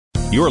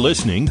You're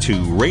listening to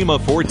Rhema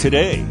for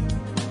Today.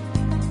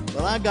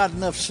 Well, I got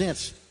enough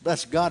sense,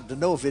 bless God, to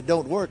know if it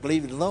don't work,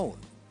 leave it alone.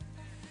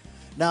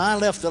 Now, I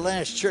left the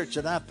last church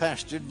that I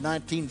pastored in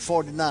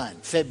 1949,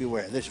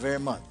 February, this very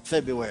month,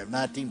 February of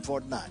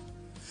 1949.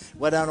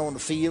 Went out on the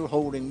field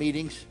holding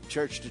meetings,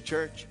 church to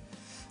church,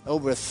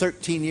 over a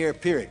 13-year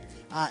period.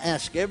 I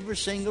asked every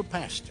single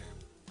pastor,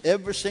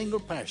 over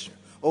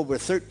a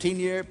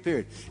 13-year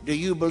period, do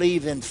you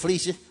believe in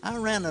fleeces? I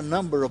ran a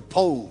number of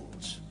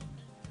polls.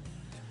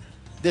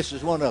 This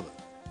is one of them.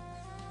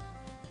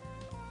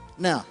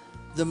 Now,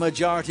 the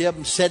majority of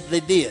them said they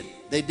did.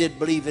 They did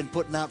believe in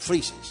putting out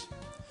fleeces.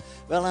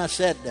 Well, I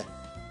said,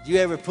 do you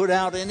ever put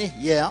out any?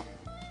 Yeah.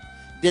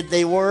 Did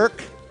they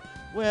work?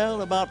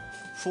 Well, about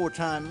 4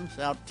 times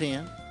out of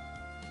 10.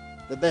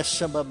 The best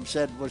some of them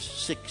said was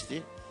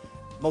 60.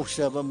 Most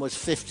of them was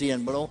 50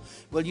 and below.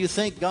 Well, you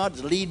think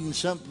God's leading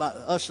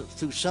us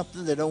through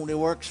something that only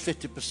works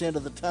 50%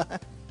 of the time?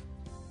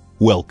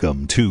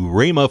 Welcome to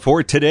Rhema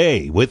for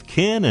Today with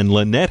Ken and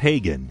Lynette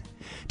Hagin.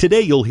 Today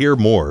you'll hear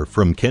more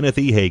from Kenneth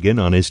E.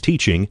 Hagin on his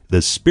teaching,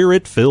 The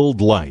Spirit-Filled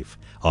Life,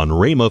 on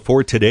Rhema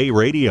for Today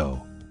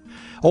Radio.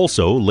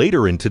 Also,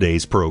 later in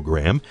today's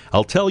program,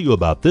 I'll tell you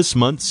about this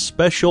month's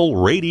special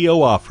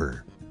radio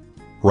offer.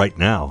 Right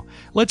now,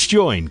 let's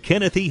join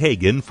Kenneth E.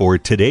 Hagin for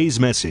today's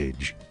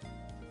message.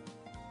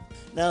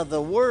 Now,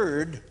 the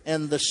Word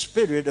and the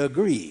Spirit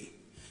agree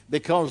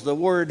because the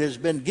Word has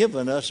been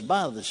given us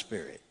by the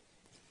Spirit.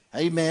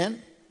 Amen.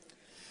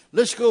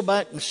 Let's go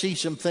back and see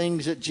some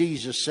things that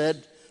Jesus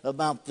said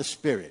about the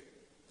Spirit.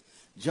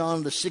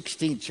 John the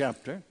 16th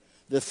chapter,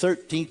 the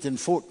 13th and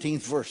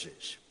 14th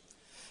verses.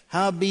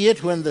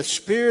 Howbeit, when the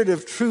Spirit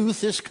of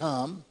truth is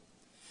come,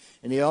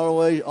 and he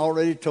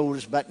already told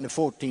us back in the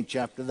 14th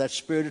chapter, that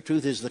Spirit of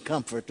truth is the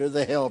Comforter,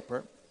 the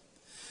Helper.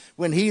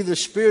 When he, the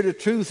Spirit of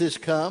truth, is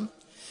come,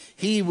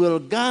 he will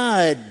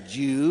guide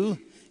you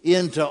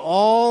into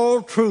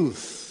all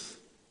truth.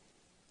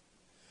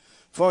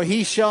 For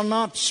he shall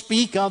not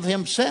speak of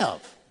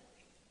himself,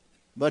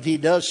 but he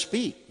does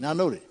speak. Now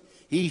note it.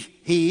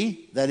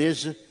 He, that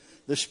is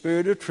the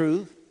Spirit of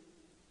truth,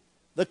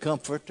 the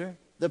Comforter,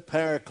 the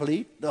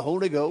Paraclete, the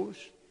Holy Ghost,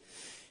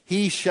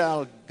 he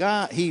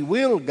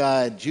will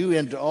guide you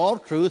into all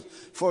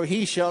truth, for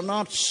he shall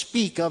not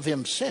speak of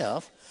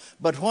himself,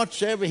 but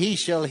whatsoever he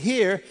shall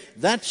hear,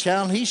 that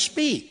shall he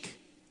speak.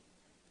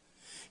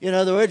 In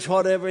other words,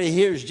 whatever he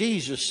hears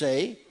Jesus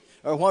say,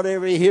 or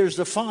whatever he hears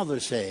the Father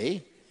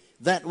say,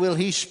 that will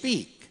he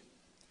speak.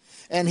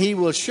 And he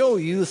will show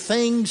you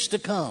things to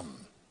come.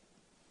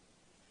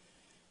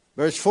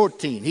 Verse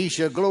 14, he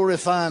shall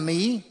glorify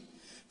me,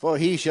 for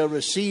he shall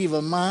receive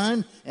of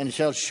mine, and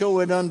shall show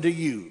it unto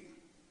you.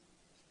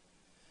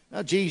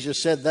 Now,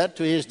 Jesus said that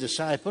to his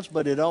disciples,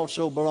 but it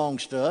also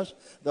belongs to us.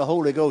 The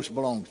Holy Ghost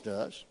belongs to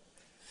us.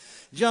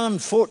 John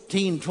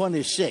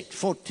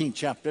 14th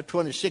chapter,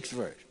 26th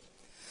verse.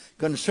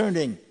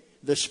 Concerning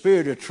the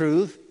Spirit of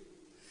truth,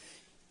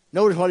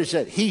 notice what he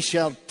said. He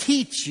shall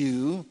teach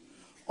you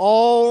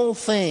all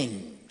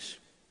things,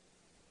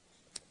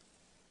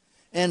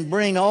 and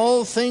bring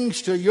all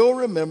things to your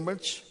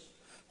remembrance,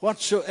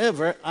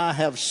 whatsoever I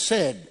have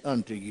said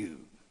unto you.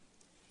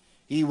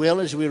 He will,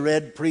 as we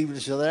read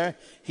previously there,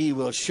 he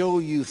will show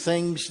you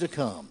things to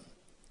come.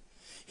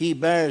 He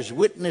bears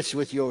witness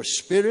with your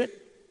spirit,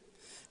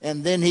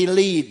 and then he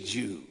leads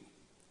you.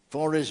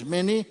 For as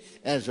many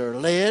as are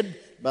led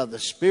by the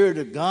Spirit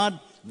of God,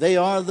 they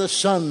are the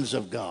sons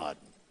of God.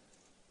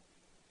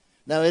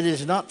 Now, it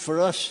is not for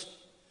us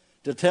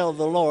to tell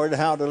the Lord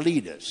how to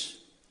lead us.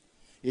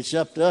 It's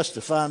up to us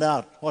to find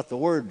out what the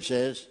Word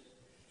says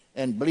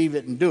and believe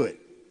it and do it.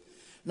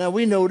 Now,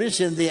 we notice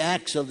in the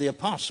Acts of the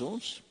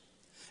Apostles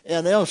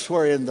and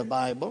elsewhere in the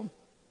Bible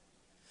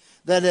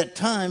that at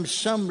times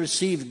some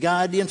received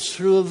guidance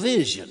through a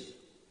vision,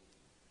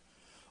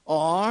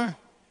 or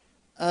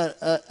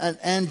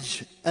an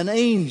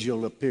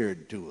angel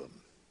appeared to them.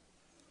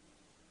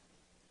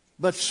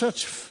 But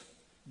such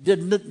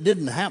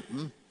didn't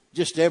happen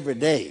just every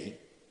day.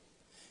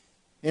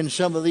 In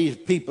some of these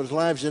people's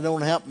lives, it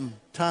don't happen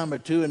a time or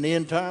two in the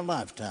entire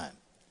lifetime,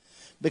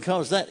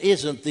 because that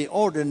isn't the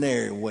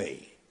ordinary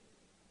way.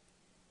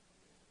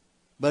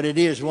 But it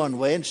is one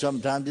way, and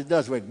sometimes it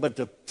does work. But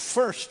the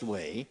first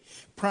way,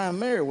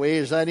 primary way,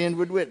 is that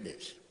inward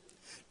witness.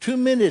 Too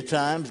many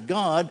times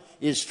God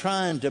is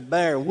trying to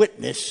bear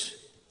witness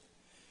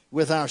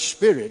with our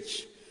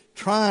spirits,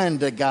 trying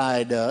to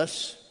guide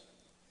us,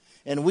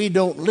 and we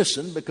don't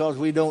listen because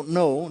we don't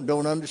know,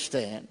 don't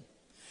understand.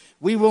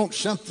 We want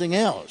something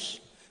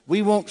else.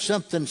 We want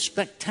something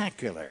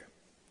spectacular.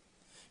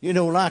 You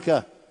know, like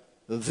a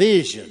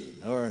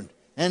vision or an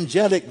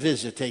angelic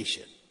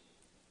visitation.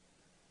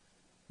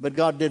 But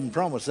God didn't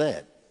promise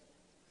that.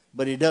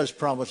 But he does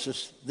promise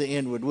us the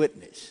inward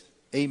witness.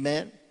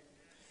 Amen.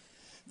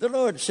 The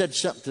Lord said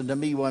something to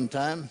me one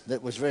time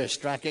that was very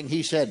striking.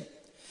 He said,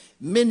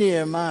 many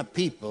of my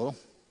people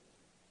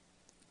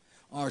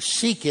are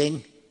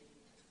seeking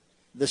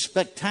the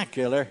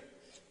spectacular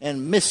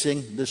and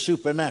missing the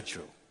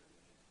supernatural.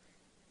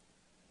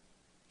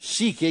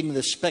 seeking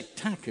the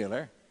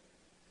spectacular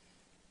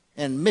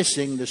and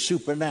missing the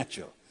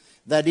supernatural.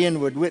 That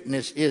inward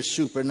witness is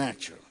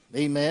supernatural.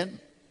 Amen?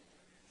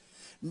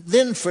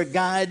 Then for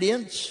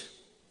guidance,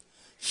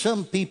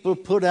 some people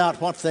put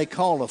out what they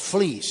call a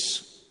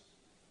fleece.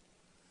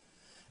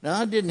 Now,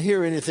 I didn't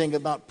hear anything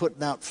about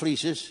putting out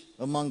fleeces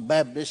among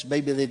Baptists.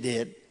 Maybe they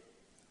did.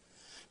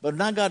 But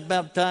when I got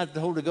baptized in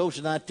the Holy Ghost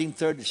in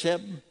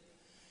 1937,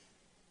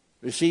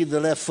 received the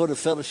left foot of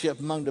fellowship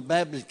among the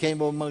Baptists,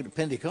 came over among the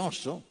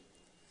Pentecostal,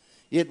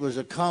 it was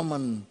a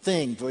common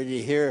thing for you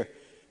to hear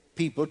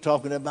people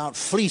talking about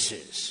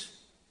fleeces.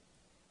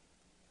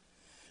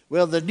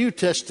 Well, the New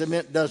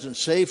Testament doesn't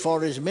say,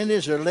 for as many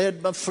as are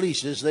led by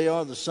fleeces, they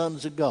are the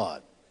sons of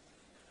God.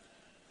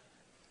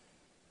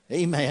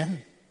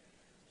 Amen.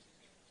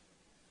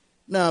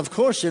 Now, of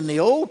course, in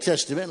the Old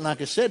Testament,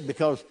 like I said,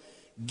 because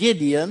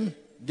Gideon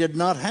did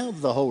not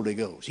have the Holy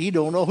Ghost. He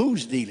don't know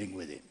who's dealing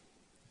with him.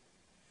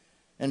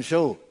 And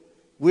so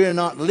we're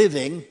not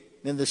living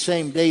in the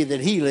same day that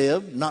he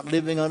lived, not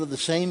living under the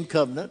same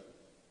covenant.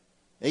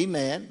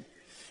 Amen.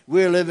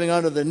 We're living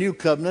under the new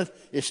covenant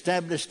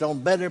established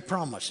on better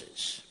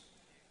promises.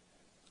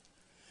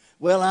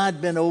 Well,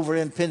 I'd been over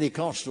in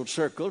Pentecostal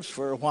circles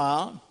for a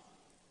while.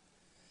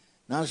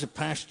 And I was a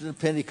pastor in a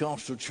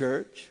Pentecostal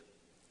church.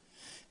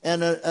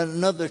 And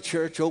another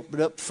church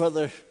opened up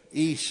further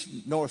east,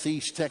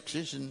 northeast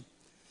Texas, and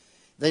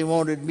they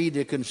wanted me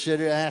to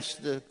consider,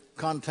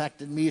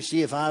 contacted me to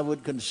see if I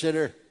would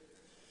consider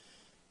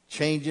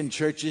changing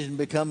churches and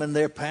becoming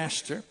their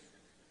pastor.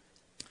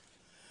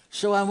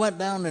 So I went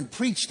down and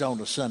preached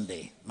on a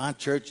Sunday. My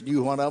church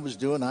knew what I was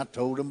doing. I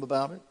told them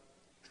about it.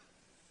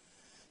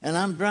 And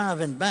I'm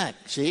driving back.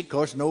 See, of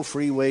course, no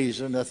freeways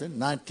or nothing.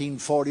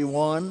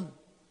 1941,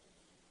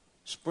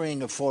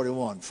 spring of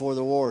 41, before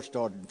the war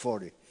started in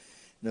 40, in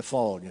the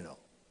fall, you know.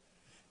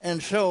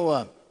 And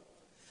so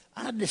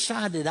I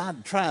decided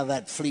I'd try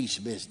that fleece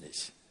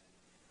business.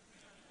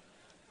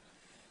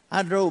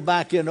 I drove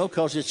back, you know,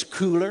 because it's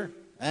cooler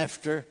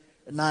after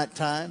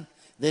nighttime.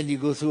 Then you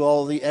go through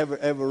all the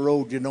every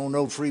road, you know,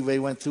 no freeway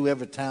went through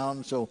every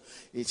town, so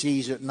it's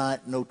easy at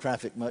night, no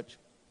traffic much.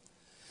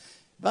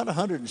 About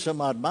 100 and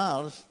some odd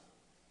miles.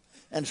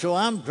 And so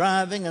I'm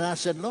driving, and I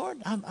said, Lord,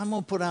 I'm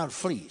going to put out a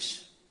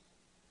fleece.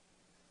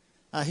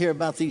 I hear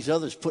about these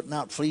others putting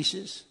out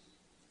fleeces.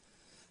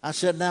 I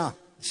said, now,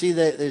 see,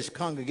 there's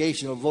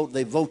congregational vote,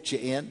 they vote you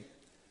in.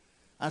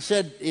 I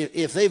said,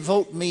 if they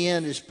vote me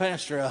in as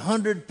pastor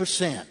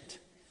 100%,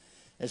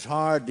 it's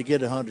hard to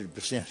get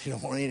 100%. You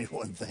don't want any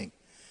one thing.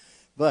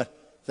 But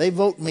they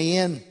vote me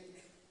in,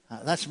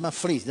 that's my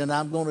fleece. Then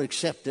I'm going to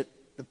accept it,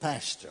 the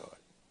pastor.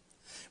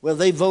 Well,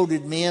 they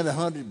voted me in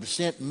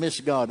 100% and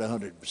miss God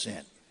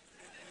 100%.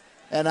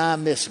 And I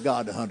miss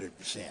God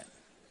 100%.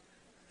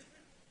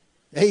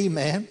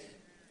 Amen.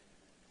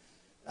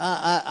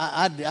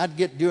 I'd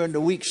get during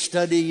the week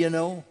study, you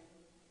know,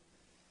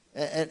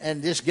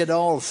 and just get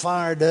all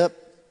fired up.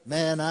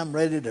 Man, I'm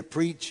ready to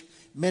preach.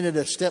 The minute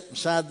I step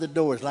inside the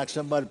door, it's like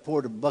somebody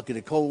poured a bucket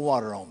of cold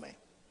water on me.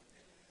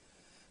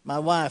 My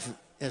wife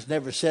has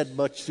never said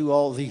much through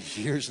all these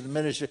years in the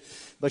ministry,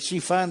 but she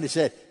finally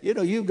said, you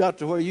know, you got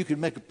to where you can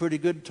make a pretty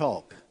good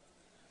talk.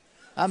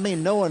 I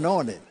mean, no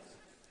anointed.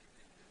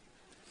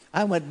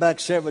 I went back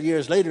several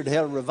years later to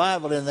have a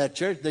revival in that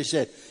church. They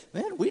said,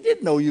 man, we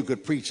didn't know you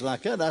could preach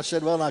like that. I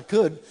said, well, I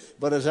could,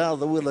 but it's out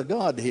of the will of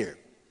God here.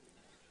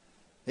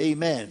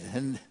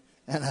 Amen.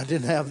 And I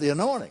didn't have the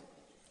anointing.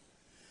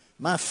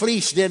 My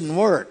fleece didn't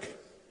work.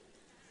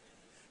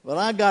 Well,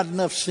 I got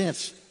enough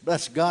sense,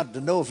 bless God,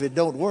 to know if it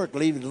don't work,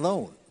 leave it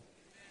alone.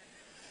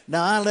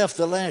 Now, I left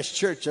the last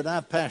church that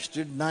I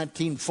pastored in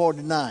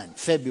 1949,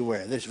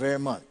 February, this very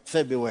month,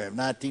 February of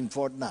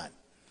 1949.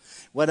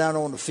 Went out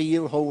on the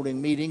field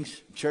holding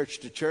meetings, church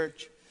to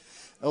church,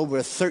 over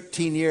a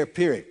 13-year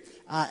period.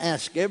 I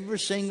asked every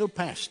single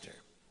pastor,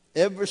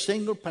 over a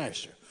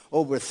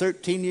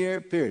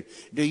 13-year period,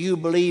 do you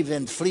believe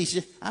in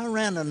fleeces? I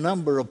ran a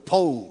number of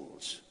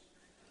polls.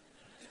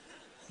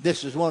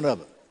 This is one of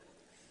them.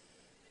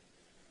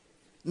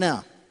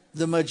 Now,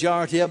 the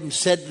majority of them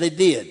said they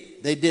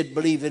did. They did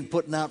believe in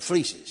putting out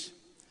fleeces.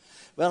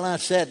 Well, I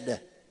said,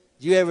 did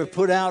you ever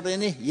put out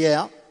any?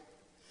 Yeah.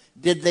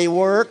 Did they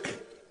work?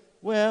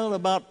 Well,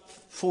 about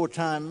 4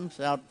 times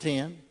out of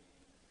 10.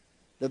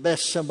 The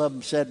best some of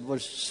them said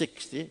was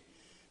 60.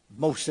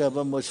 Most of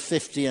them was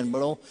 50 and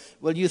below.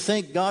 Well, you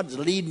think God's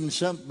leading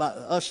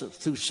us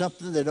through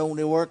something that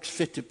only works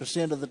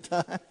 50% of the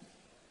time?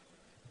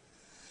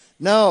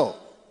 No.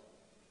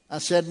 I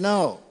said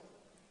no.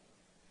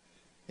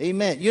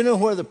 Amen. You know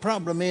where the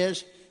problem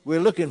is?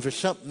 We're looking for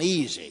something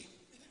easy.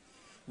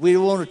 We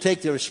want to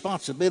take the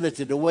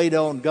responsibility to wait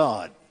on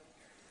God.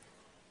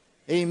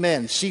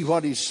 Amen. See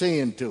what he's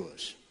saying to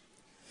us.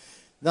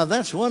 Now,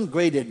 that's one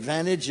great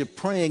advantage of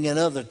praying in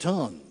other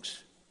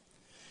tongues.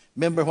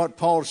 Remember what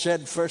Paul said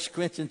in 1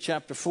 Corinthians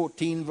chapter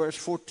 14, verse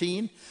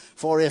 14?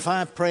 For if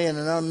I pray in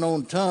an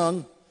unknown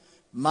tongue,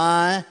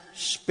 my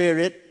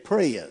spirit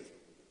prayeth.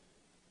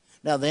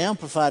 Now, the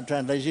Amplified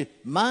translation,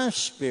 my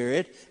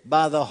spirit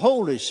by the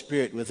Holy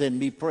Spirit within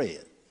me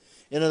prayeth.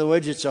 In other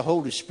words, it's the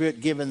Holy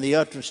Spirit giving the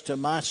utterance to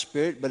my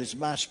spirit, but it's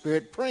my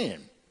spirit praying.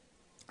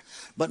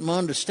 But my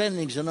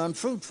understanding's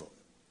unfruitful.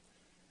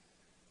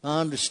 My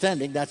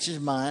understanding, that's his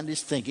mind,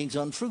 his thinking's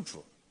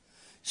unfruitful.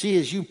 See,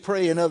 as you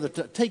pray another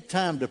take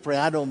time to pray.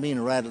 I don't mean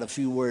to rattle a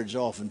few words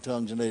off in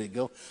tongues and let it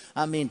go.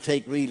 I mean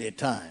take really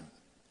time.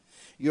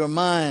 Your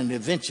mind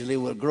eventually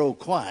will grow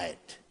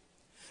quiet.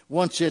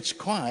 Once it's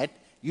quiet,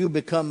 you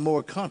become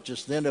more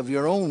conscious then of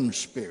your own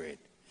spirit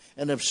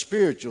and of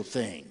spiritual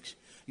things.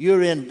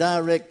 You're in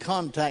direct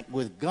contact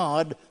with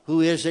God,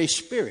 who is a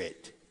spirit.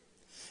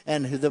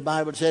 And who the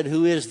Bible said,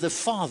 who is the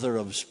Father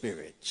of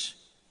spirits.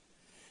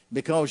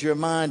 Because your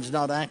mind's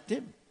not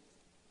active,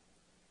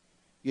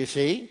 you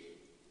see,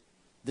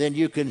 then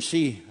you can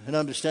see and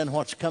understand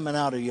what's coming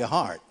out of your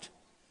heart.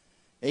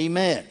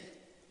 Amen.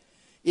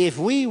 If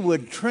we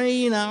would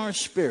train our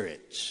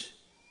spirits,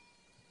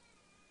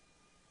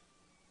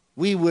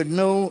 we would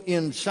know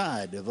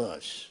inside of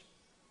us.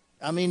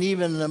 I mean,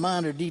 even the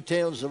minor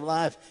details of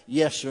life,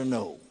 yes or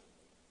no,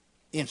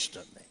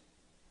 instantly.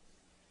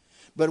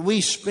 But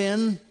we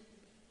spend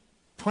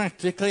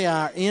practically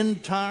our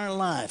entire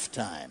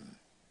lifetime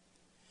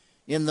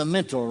in the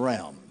mental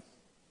realm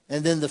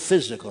and then the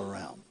physical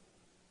realm.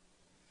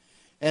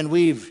 And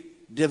we've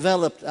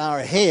developed our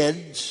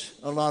heads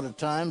a lot of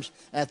times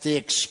at the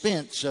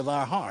expense of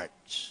our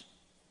hearts.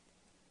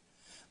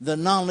 The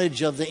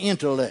knowledge of the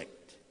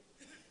intellect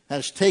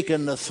has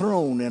taken the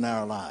throne in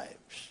our lives.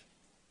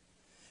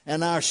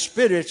 And our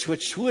spirits,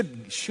 which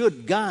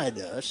should guide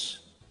us,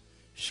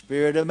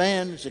 spirit of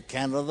man is the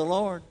candle of the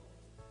Lord.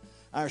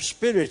 Our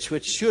spirits,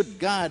 which should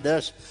guide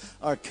us,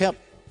 are kept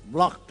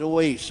locked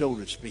away, so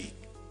to speak,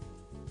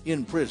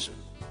 in prison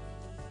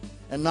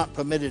and not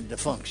permitted to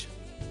function.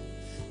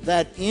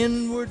 That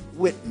inward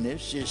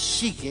witness is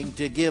seeking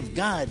to give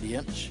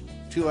guidance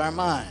to our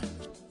minds.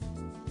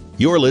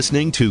 You're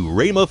listening to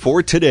Rhema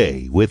for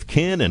Today with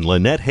Ken and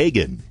Lynette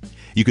Hagin.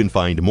 You can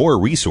find more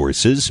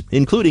resources,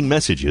 including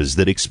messages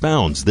that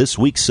expounds this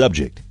week's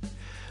subject.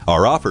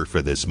 Our offer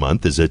for this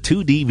month is a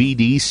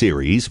 2-DVD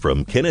series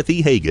from Kenneth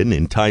E. Hagin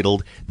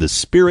entitled The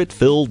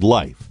Spirit-Filled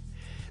Life.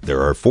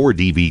 There are 4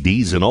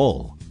 DVDs in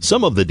all.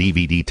 Some of the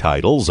DVD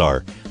titles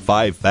are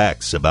 5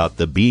 Facts About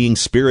the Being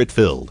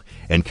Spirit-Filled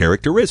and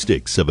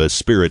Characteristics of a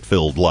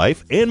Spirit-Filled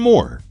Life, and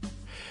more.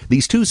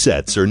 These 2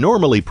 sets are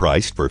normally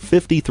priced for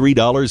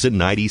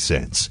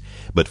 $53.90,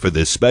 but for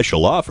this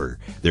special offer,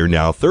 they're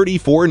now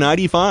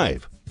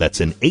 $34.95.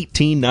 That's an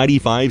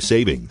 $18.95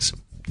 savings.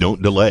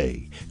 Don't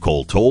delay.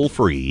 Call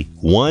toll-free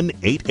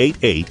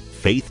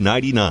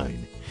 1-888-FAITH-99.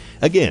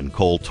 Again,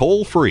 call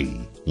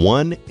toll-free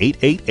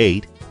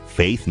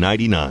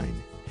 1-888-FAITH-99.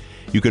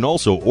 You can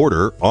also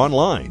order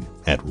online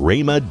at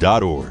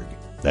rhema.org.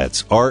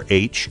 That's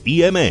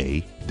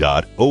RHEMA.org.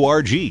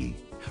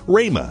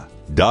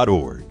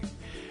 rhema.org.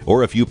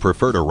 Or if you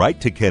prefer to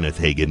write to Kenneth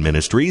Hagin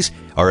Ministries,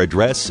 our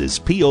address is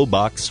P.O.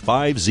 Box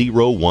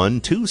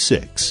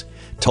 50126,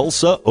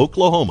 Tulsa,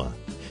 Oklahoma,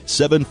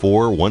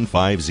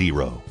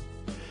 74150.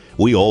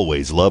 We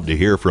always love to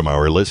hear from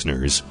our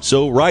listeners,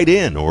 so write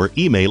in or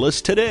email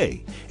us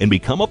today and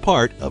become a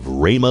part of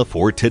Rhema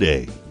for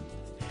Today.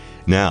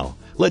 Now,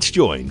 let's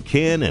join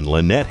Ken and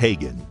Lynette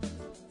Hagin.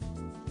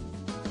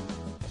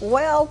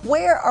 Well,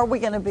 where are we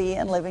going to be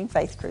in Living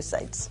Faith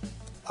Crusades?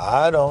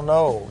 I don't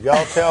know.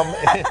 Y'all tell me.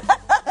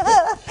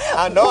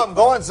 I know I'm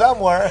going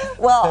somewhere.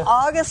 Well,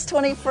 August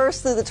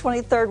 21st through the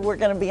 23rd, we're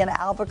going to be in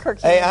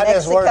Albuquerque, Hey, New I Mexico.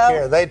 just work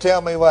here. They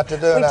tell me what to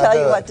do. We tell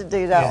you what to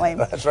do, don't we?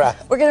 That's right.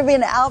 We're going to be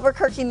in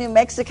Albuquerque, New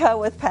Mexico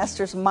with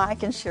Pastors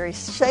Mike and Sherry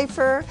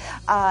Schaefer.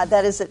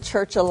 That is at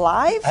Church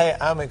Alive. Hey,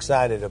 I'm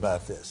excited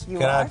about this. You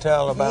Can are? I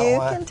tell about You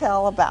why? can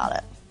tell about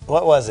it.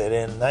 What was it,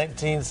 in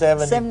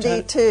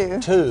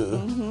 1972?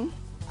 72.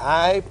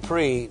 I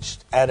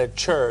preached at a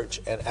church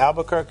in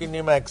Albuquerque,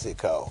 New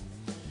Mexico.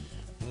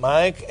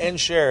 Mike and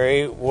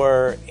Sherry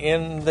were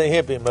in the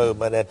hippie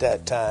movement at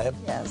that time.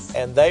 Yes.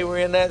 And they were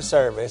in that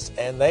service,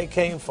 and they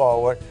came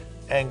forward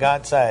and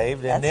got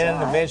saved. And That's then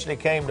right. eventually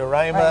came to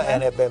Rhema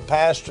and have been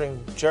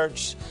pastoring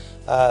church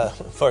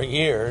for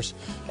years.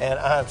 And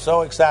I'm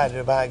so excited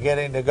about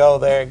getting to go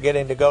there,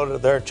 getting to go to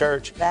their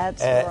church.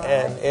 That's and, right.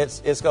 And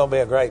it's going to be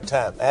a great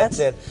time. That's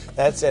in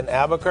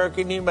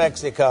Albuquerque, New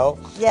Mexico.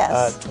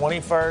 Yes.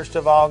 21st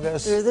of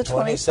August. Through the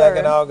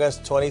 22nd 23rd.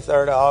 August,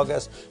 23rd of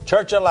August.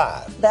 Church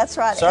Alive. That's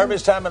right.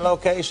 Service time and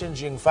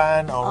locations you can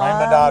find on On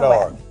rhema.org. the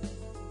web.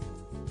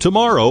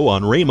 Tomorrow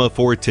on Rhema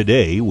for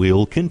Today,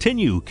 we'll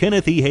continue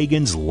Kenneth E.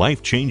 Hagin's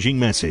life-changing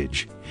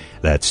message.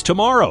 That's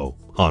tomorrow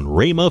on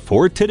Rhema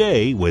for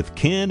Today with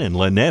Ken and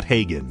Lynette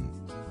Hagin.